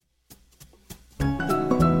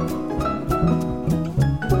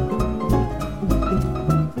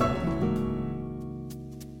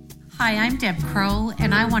Hi, I'm Deb Crow,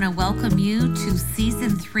 and I want to welcome you to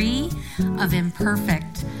Season 3 of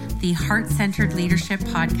Imperfect, the Heart-Centered Leadership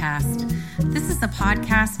Podcast. This is a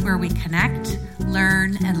podcast where we connect,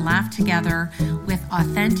 learn, and laugh together with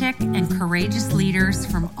authentic and courageous leaders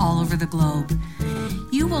from all over the globe.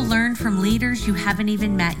 You will learn from leaders you haven't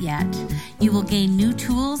even met yet. You will gain new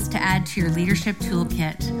tools to add to your leadership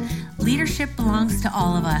toolkit. Leadership belongs to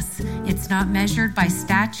all of us. It's not measured by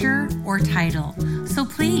stature or title. So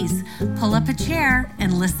please pull up a chair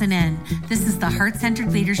and listen in. This is the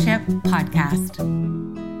Heart-Centered Leadership Podcast.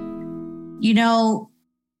 You know,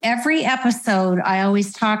 every episode I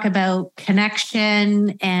always talk about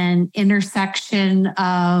connection and intersection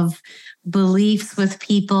of beliefs with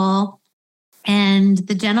people. And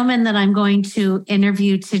the gentleman that I'm going to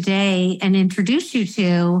interview today and introduce you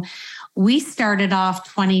to, we started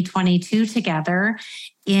off 2022 together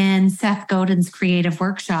in Seth Godin's creative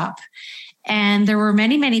workshop. And there were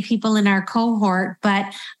many, many people in our cohort,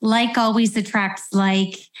 but like always attracts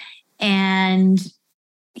like, and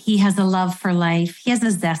he has a love for life. He has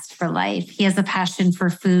a zest for life. He has a passion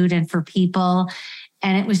for food and for people.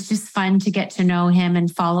 And it was just fun to get to know him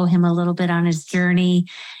and follow him a little bit on his journey.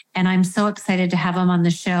 And I'm so excited to have him on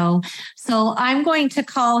the show. So I'm going to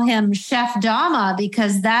call him Chef Dama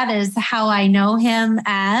because that is how I know him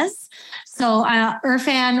as. So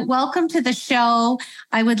Irfan, welcome to the show.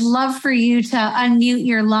 I would love for you to unmute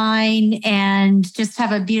your line and just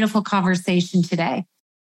have a beautiful conversation today.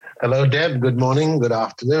 Hello, Deb. Good morning. Good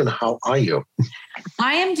afternoon. How are you?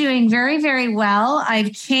 I am doing very, very well.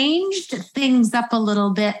 I've changed things up a little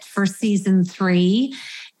bit for season 3.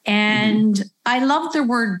 And I love the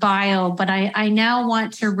word bio, but I now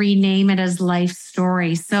want to rename it as life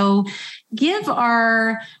story. So give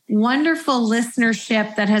our wonderful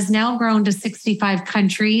listenership that has now grown to 65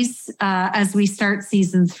 countries as we start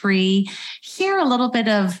season 3, share a little bit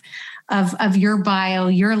of your bio,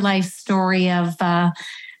 your life story of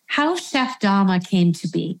how Chef Dama came to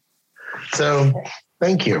be. So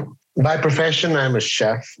thank you. By profession, I'm a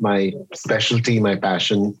chef. My specialty, my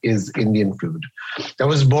passion is Indian food. I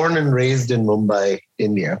was born and raised in Mumbai,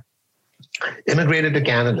 India. Immigrated to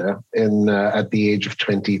Canada at the age of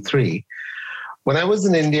 23. When I was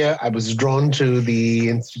in India, I was drawn to the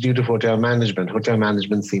Institute of Hotel Management. Hotel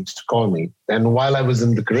management seems to call me. And while I was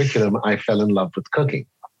in the curriculum, I fell in love with cooking.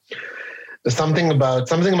 There's something about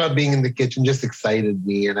being in the kitchen just excited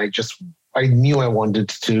me. And I knew I wanted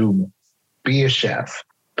to be a chef.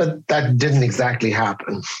 But that didn't exactly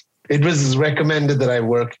happen. It was recommended that I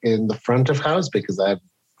work in the front of house because I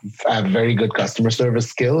have very good customer service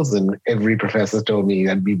skills, and every professor told me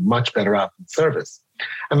I'd be much better off in service.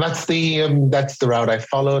 And that's the route I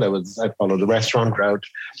followed. I followed the restaurant route.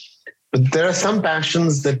 But there are some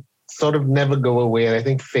passions that sort of never go away, and I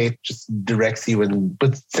think fate just directs you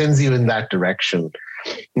but sends you in that direction.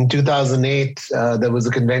 In 2008, there was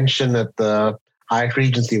a convention at the Hyatt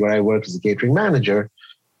Regency where I worked as a catering manager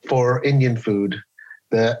for Indian food.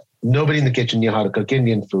 Nobody in the kitchen knew how to cook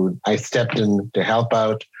Indian food. I stepped in to help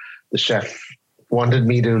out. The chef wanted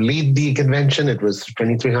me to lead the convention. It was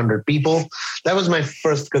 2,300 people. That was my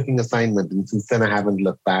first cooking assignment. And since then, I haven't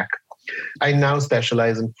looked back. I now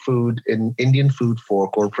specialize in Indian food for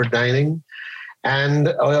corporate dining. And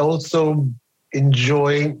I also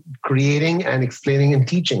enjoy creating and explaining and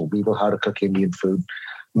teaching people how to cook Indian food.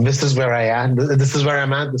 This is where I am. This is where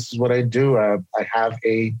I'm at. This is what I do. I have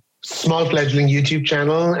a small fledgling YouTube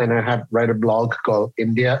channel, and I write a blog called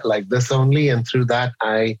India Like This Only. And through that,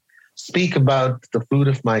 I speak about the food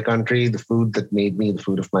of my country, the food that made me, the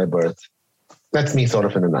food of my birth. That's me sort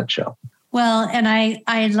of in a nutshell. Well, and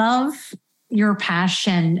I love your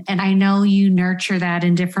passion, and I know you nurture that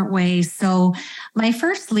in different ways. So my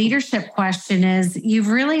first leadership question is, you've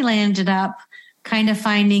really landed up kind of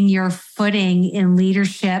finding your footing in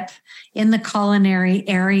leadership in the culinary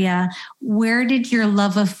area. Where did your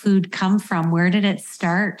love of food come from? Where did it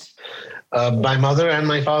start? My mother and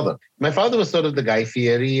my father. My father was sort of the Guy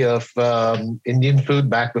Fieri of Indian food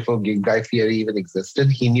back before Guy Fieri even existed.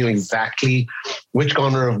 He knew exactly which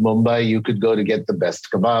corner of Mumbai you could go to get the best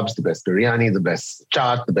kebabs, the best biryani, the best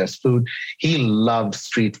chaat, the best food. He loved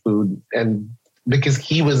street food. And because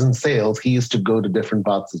he was in sales, he used to go to different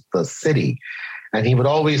parts of the city. And he would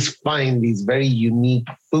always find these very unique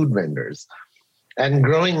food vendors. And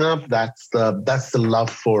growing up, that's the love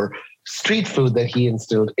for street food that he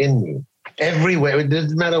instilled in me. Everywhere, it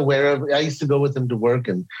didn't matter where. I used to go with him to work,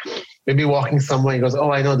 and maybe walking somewhere, he goes,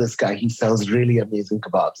 "Oh, I know this guy. He sells really amazing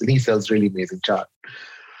kebabs, and he sells really amazing chaat."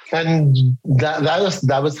 And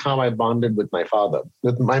that was how I bonded with my father.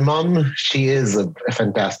 With my mom, she is a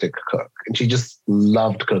fantastic cook, and she just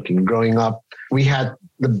loved cooking. Growing up, we had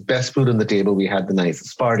the best food on the table. We had the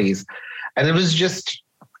nicest parties. And it was just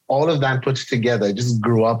all of that put together. I just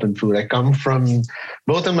grew up in food. I come from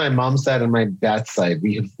both on my mom's side and my dad's side.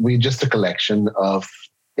 We just a collection of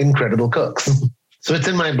incredible cooks. So it's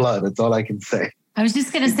in my blood. That's all I can say. I was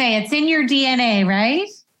just going to say, it's in your DNA, right?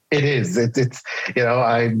 It is. It's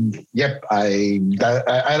I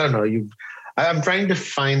don't know. I'm trying to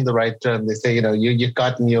find the right term. They say, you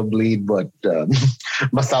cut and you bleed, but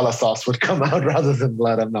masala sauce would come out rather than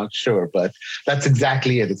blood. I'm not sure, but that's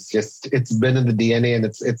exactly it. It's been in the DNA, and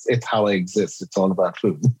it's how I exist. It's all about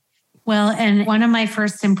food. Well, and one of my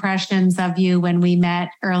first impressions of you when we met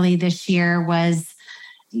early this year was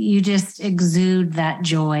you just exude that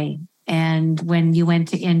joy. And when you went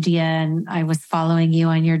to India, and I was following you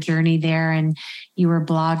on your journey there, and you were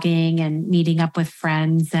blogging and meeting up with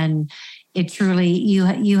friends, and it truly,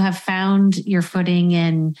 you have found your footing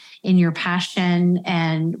in your passion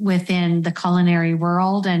and within the culinary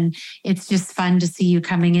world. And it's just fun to see you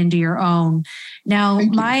coming into your own. Now,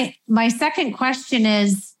 my second question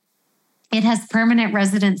is, it has permanent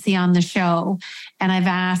residency on the show. And I've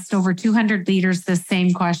asked over 200 leaders this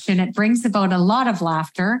same question. It brings about a lot of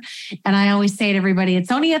laughter. And I always say to everybody, it's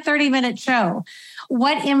only a 30-minute show.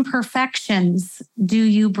 What imperfections do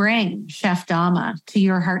you bring, Chef Dama, to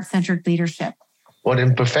your heart-centered leadership? What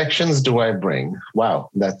imperfections do I bring?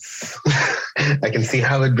 Wow, that's, I can see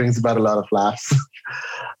how it brings about a lot of laughs.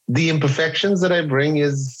 The imperfections that I bring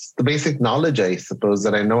is the basic knowledge, I suppose,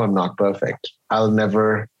 that I know I'm not perfect.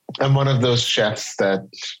 I'm one of those chefs that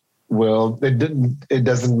it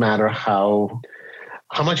doesn't matter how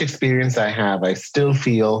much experience I have, I still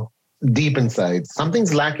feel deep inside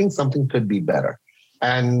something's lacking, something could be better.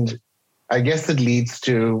 And I guess it leads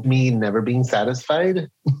to me never being satisfied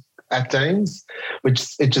at times,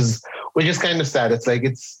 which is kind of sad. It's like,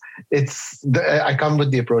 I come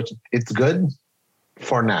with the approach, it's good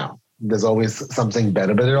for now. There's always something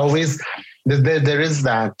better, but there is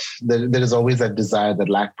always that desire, that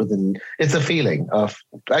lack within. It's a feeling of,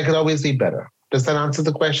 I could always be better. Does that answer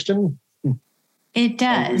the question? It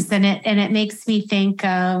does. And it makes me think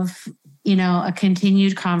of, a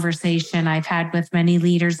continued conversation I've had with many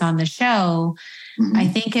leaders on the show. Mm-hmm. I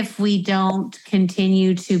think if we don't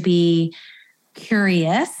continue to be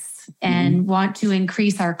curious and want to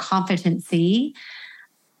increase our competency,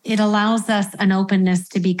 it allows us an openness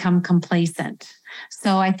to become complacent.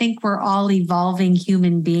 So I think we're all evolving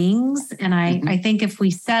human beings. And I think if we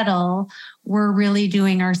settle, we're really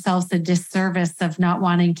doing ourselves a disservice of not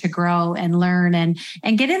wanting to grow and learn and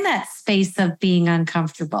get in that space of being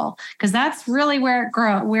uncomfortable. Because that's really where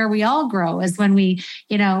we all grow, is when we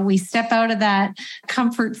step out of that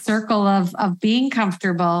comfort circle of being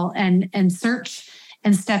comfortable and search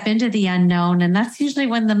and step into the unknown. And that's usually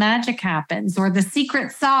when the magic happens, or the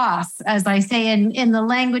secret sauce, as I say in the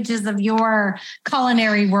languages of your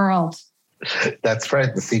culinary world. That's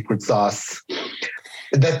right, the secret sauce.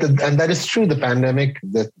 And that is true. The pandemic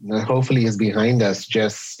that hopefully is behind us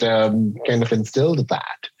just kind of instilled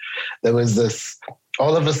that. There was this,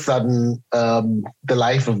 all of a sudden, the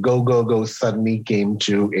life of go suddenly came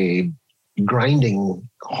to a grinding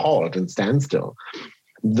halt and standstill.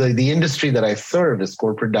 The industry that I serve is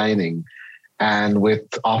corporate dining. And with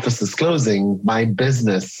offices closing, my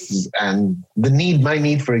business and my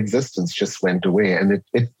need for existence just went away. And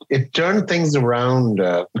it turned things around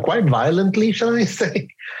quite violently, shall I say,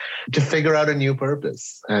 to figure out a new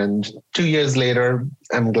purpose. And 2 years later,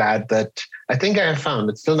 I'm glad that I think I have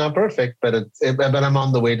found, it's still not perfect, but I'm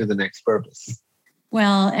on the way to the next purpose.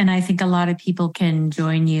 Well, and I think a lot of people can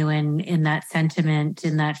join you in that sentiment,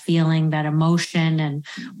 in that feeling, that emotion, and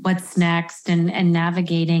what's next, and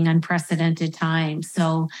navigating unprecedented times.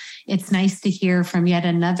 So it's nice to hear from yet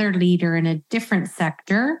another leader in a different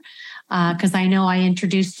sector, because I know I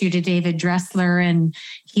introduced you to David Dressler, and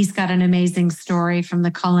he's got an amazing story from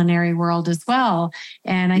the culinary world as well.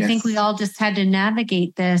 And I think we all just had to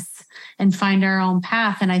navigate this and find our own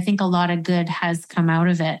path. And I think a lot of good has come out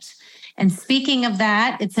of it. And speaking of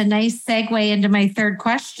that, it's a nice segue into my third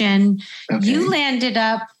question. Okay. You landed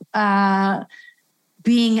up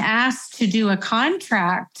being asked to do a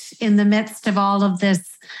contract in the midst of all of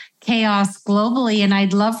this chaos globally. And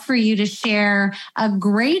I'd love for you to share a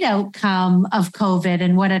great outcome of COVID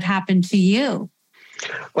and what had happened to you.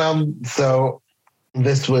 Well, so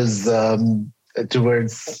this was after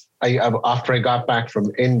I got back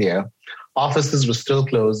from India. Offices were still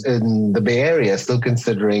closed in the Bay Area, still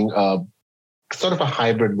considering sort of a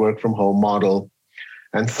hybrid work from home model.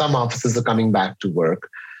 And some offices are coming back to work.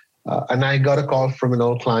 And I got a call from an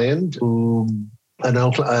old client, an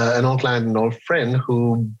old friend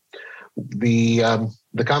who the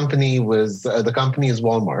The company is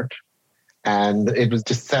Walmart, and it was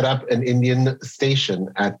to set up an Indian station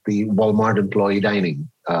at the Walmart employee dining,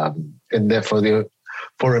 and therefore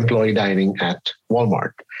for employee dining at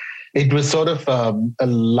Walmart. It was sort of a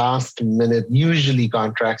last minute. Usually,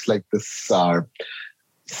 contracts like this are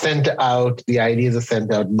sent out. The ideas are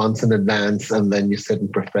sent out months in advance, and then you sit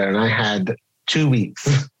and prepare. And I had 2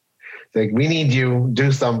 weeks. Like, we need you,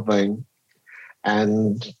 do something,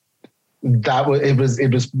 and it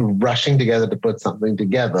was rushing together to put something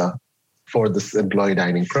together for this employee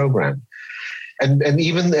dining program. And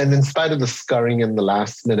in spite of the scurrying in the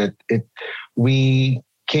last minute, we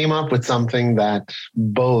came up with something that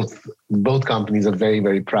both companies are very,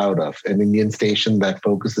 very proud of. An Indian station that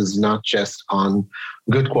focuses not just on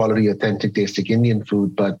good quality, authentic, tasting Indian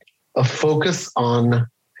food, but a focus on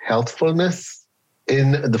healthfulness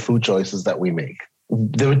in the food choices that we make.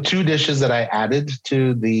 There were 2 dishes that I added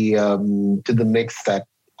to the mix that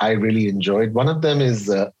I really enjoyed. One of them is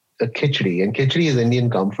a khichdi, and khichdi is Indian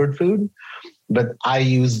comfort food, but I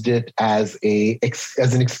used it as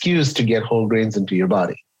an excuse to get whole grains into your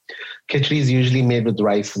body. Khichdi is usually made with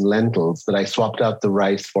rice and lentils, but I swapped out the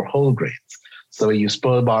rice for whole grains. So I used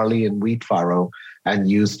pearl barley and wheat farro, and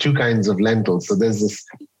used 2 kinds of lentils. So there's this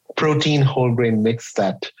protein whole grain mix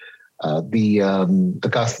that the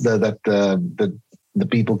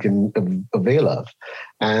people can avail of.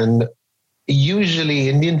 And usually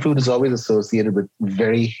Indian food is always associated with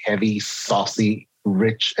very heavy, saucy,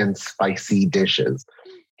 rich and spicy dishes.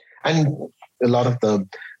 And a lot of the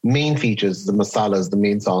main features, the masalas, the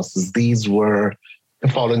main sauces, these were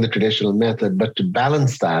following the traditional method. But to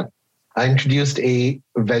balance that, I introduced a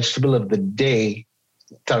vegetable of the day,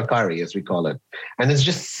 tarkari, as we call it. And it's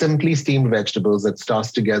just simply steamed vegetables that's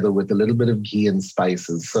tossed together with a little bit of ghee and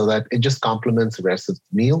spices so that it just complements the rest of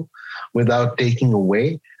the meal without taking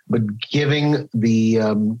away, but giving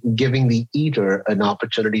the eater an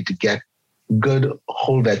opportunity to get good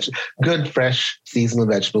good fresh seasonal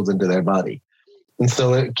vegetables into their body. And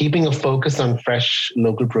so keeping a focus on fresh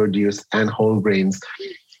local produce and whole grains,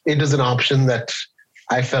 it is an option that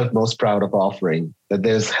I felt most proud of offering, that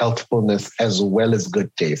there's healthfulness as well as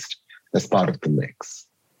good taste as part of the mix.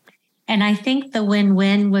 And I think the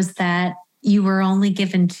win-win was that you were only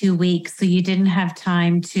given 2 weeks, so you didn't have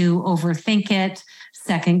time to overthink it,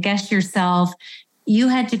 second guess yourself. You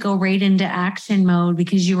had to go right into action mode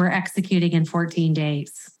because you were executing in 14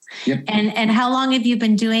 days. Yep. And how long have you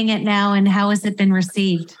been doing it now, and how has it been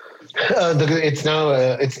received? It's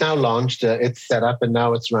now launched. It's set up, and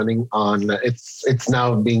now it's running on. It's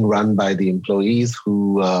now being run by the employees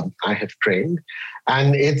who I have trained,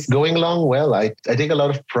 and it's going along well. I take a lot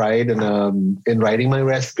of pride in writing my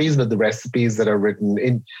recipes, but the recipes that are written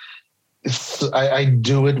in, I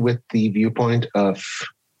do it with the viewpoint of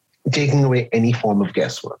taking away any form of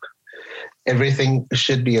guesswork. Everything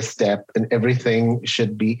should be a step, and everything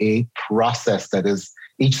should be a process that is.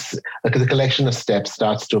 The collection of steps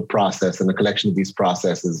starts to a process, and the collection of these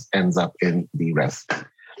processes ends up in the recipe.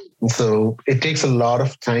 And so it takes a lot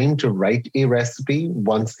of time to write a recipe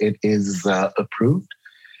once it is approved.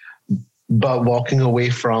 But walking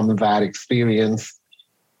away from that experience,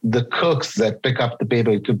 the cooks that pick up the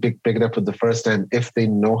paper to pick it up for the first time, if they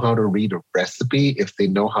know how to read a recipe, if they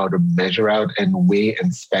know how to measure out and weigh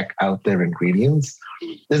and spec out their ingredients,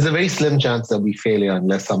 there's a very slim chance that we fail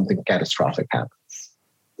unless something catastrophic happens.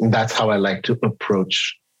 And that's how I like to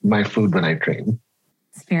approach my food when I train.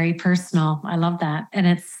 It's very personal. I love that.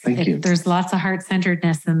 And there's lots of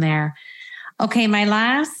heart-centeredness in there. Okay, my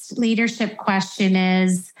last leadership question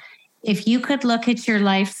is, if you could look at your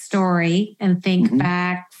life story and think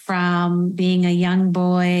back from being a young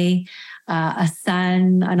boy, a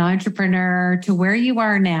son, an entrepreneur, to where you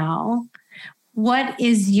are now, what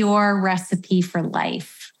is your recipe for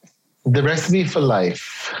life? The recipe for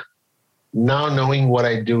life, now knowing what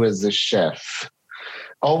I do as a chef,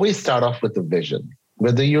 always start off with a vision.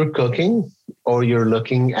 Whether you're cooking or you're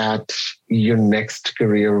looking at your next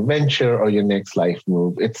career venture or your next life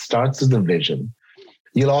move, it starts with a vision.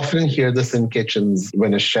 You'll often hear this in kitchens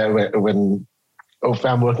when if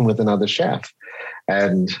I'm working with another chef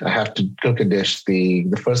and I have to cook a dish, the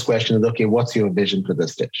first question is, okay, what's your vision for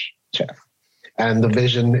this dish, chef? And the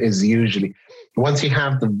vision is usually, once you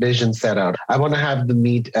have the vision set out, I want to have the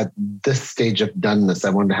meat at this stage of doneness. I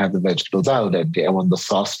want to have the vegetables al dente. I want the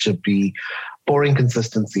sauce to be pouring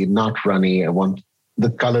consistency, not runny. I want the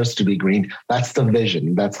colors to be green. That's the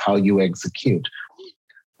vision. That's how you execute.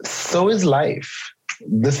 So is life.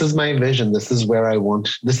 This is my vision. This is where I want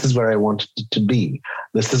it to be.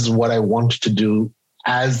 This is what I want to do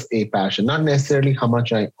as a passion, not necessarily how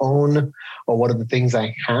much I own or what are the things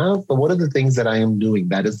I have, but what are the things that I am doing.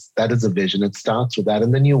 That is a vision. It starts with that,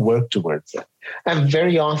 and then you work towards it. And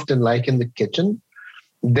very often, like in the kitchen,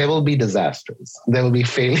 there will be disasters. There will be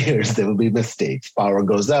failures. There will be mistakes. Power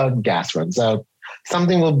goes out, gas runs out.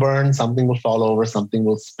 Something will burn, something will fall over, something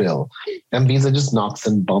will spill. And these are just knocks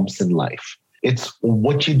and bumps in life. It's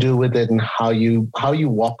what you do with it and how you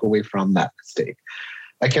walk away from that mistake.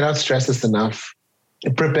 I cannot stress this enough.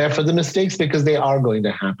 Prepare for the mistakes because they are going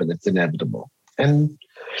to happen. It's inevitable. And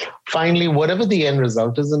finally, whatever the end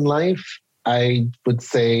result is in life, I would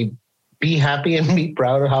say be happy and be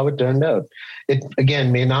proud of how it turned out. It,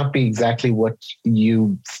 again, may not be exactly what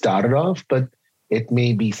you started off, but it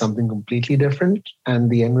may be something completely different. And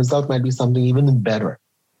the end result might be something even better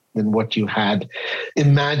than what you had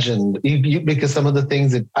imagined. Because some of the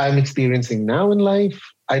things that I'm experiencing now in life,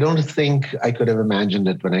 I don't think I could have imagined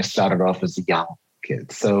it when I started off as a young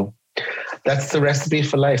kid. So that's the recipe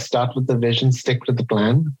for life. Start with the vision, stick with the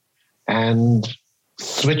plan, and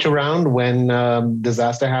switch around when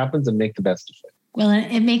disaster happens and make the best of it. Well,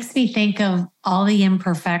 it makes me think of all the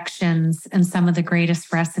imperfections and some of the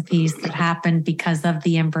greatest recipes that happened because of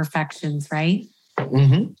the imperfections, right?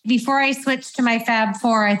 Mm-hmm. Before I switch to my Fab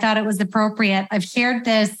Four, I thought it was appropriate. I've shared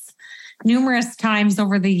this numerous times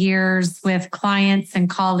over the years with clients and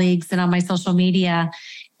colleagues and on my social media.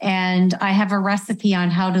 And I have a recipe on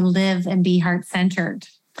how to live and be heart-centered.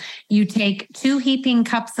 You take 2 heaping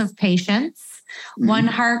cups of patience, 1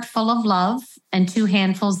 heart full of love, and 2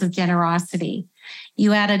 handfuls of generosity.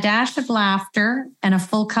 You add a dash of laughter and a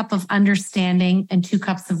full cup of understanding and 2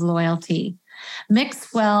 cups of loyalty.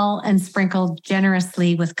 Mix well and sprinkle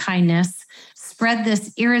generously with kindness. Spread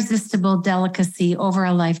this irresistible delicacy over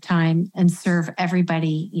a lifetime and serve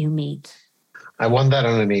everybody you meet. I want that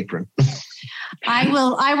on an apron.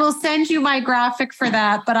 I will send you my graphic for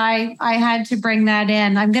that, but I had to bring that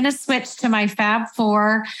in. I'm going to switch to my Fab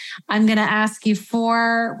Four. I'm going to ask you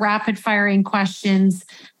 4 rapid firing questions.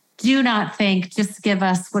 Do not think, just give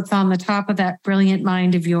us what's on the top of that brilliant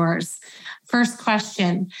mind of yours. First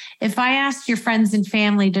question, if I asked your friends and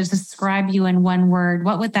family to describe you in 1 word,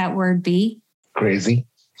 what would that word be? Crazy.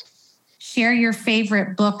 Share your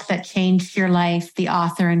favorite book that changed your life, the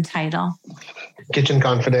author and title. Kitchen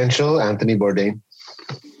Confidential, Anthony Bourdain.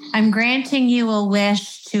 I'm granting you a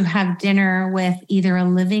wish to have dinner with either a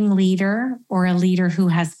living leader or a leader who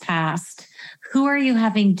has passed. Who are you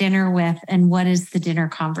having dinner with, and what is the dinner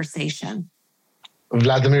conversation?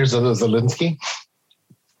 Vladimir Zelensky,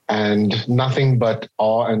 and nothing but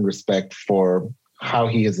awe and respect for how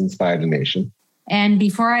he has inspired a nation. And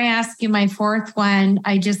before I ask you my 4th one,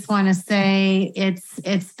 I just want to say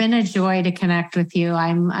it's been a joy to connect with you.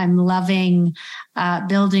 I'm loving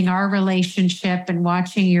building our relationship and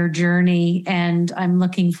watching your journey, and I'm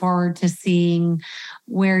looking forward to seeing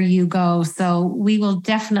where you go. So we will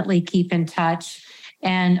definitely keep in touch.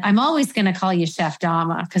 And I'm always going to call you Chef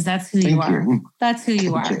Dama because that's who you are. That's who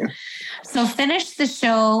you are. So finish the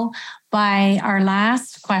show by our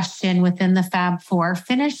last question within the Fab Four.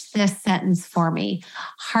 Finish this sentence for me.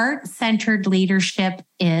 Heart-centered leadership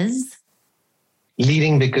is?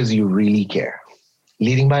 Leading because you really care.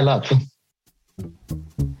 Leading by love.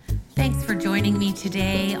 Thanks for joining me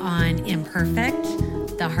today on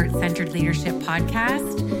Imperfect, the Heart-Centered Leadership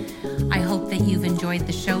Podcast. I hope that you've enjoyed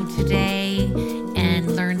the show today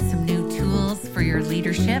and learned some new tools for your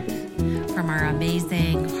leadership from our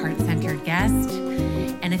amazing heart-centered guest.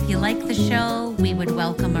 And if you like the show, we would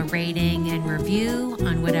welcome a rating and review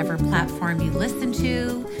on whatever platform you listen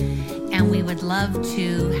to. And we would love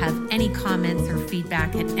to have any comments or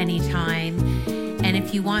feedback at any time. And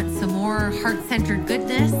if you want some more heart-centered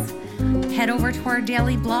goodness, head over to our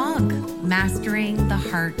daily blog,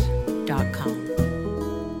 masteringtheheart.com.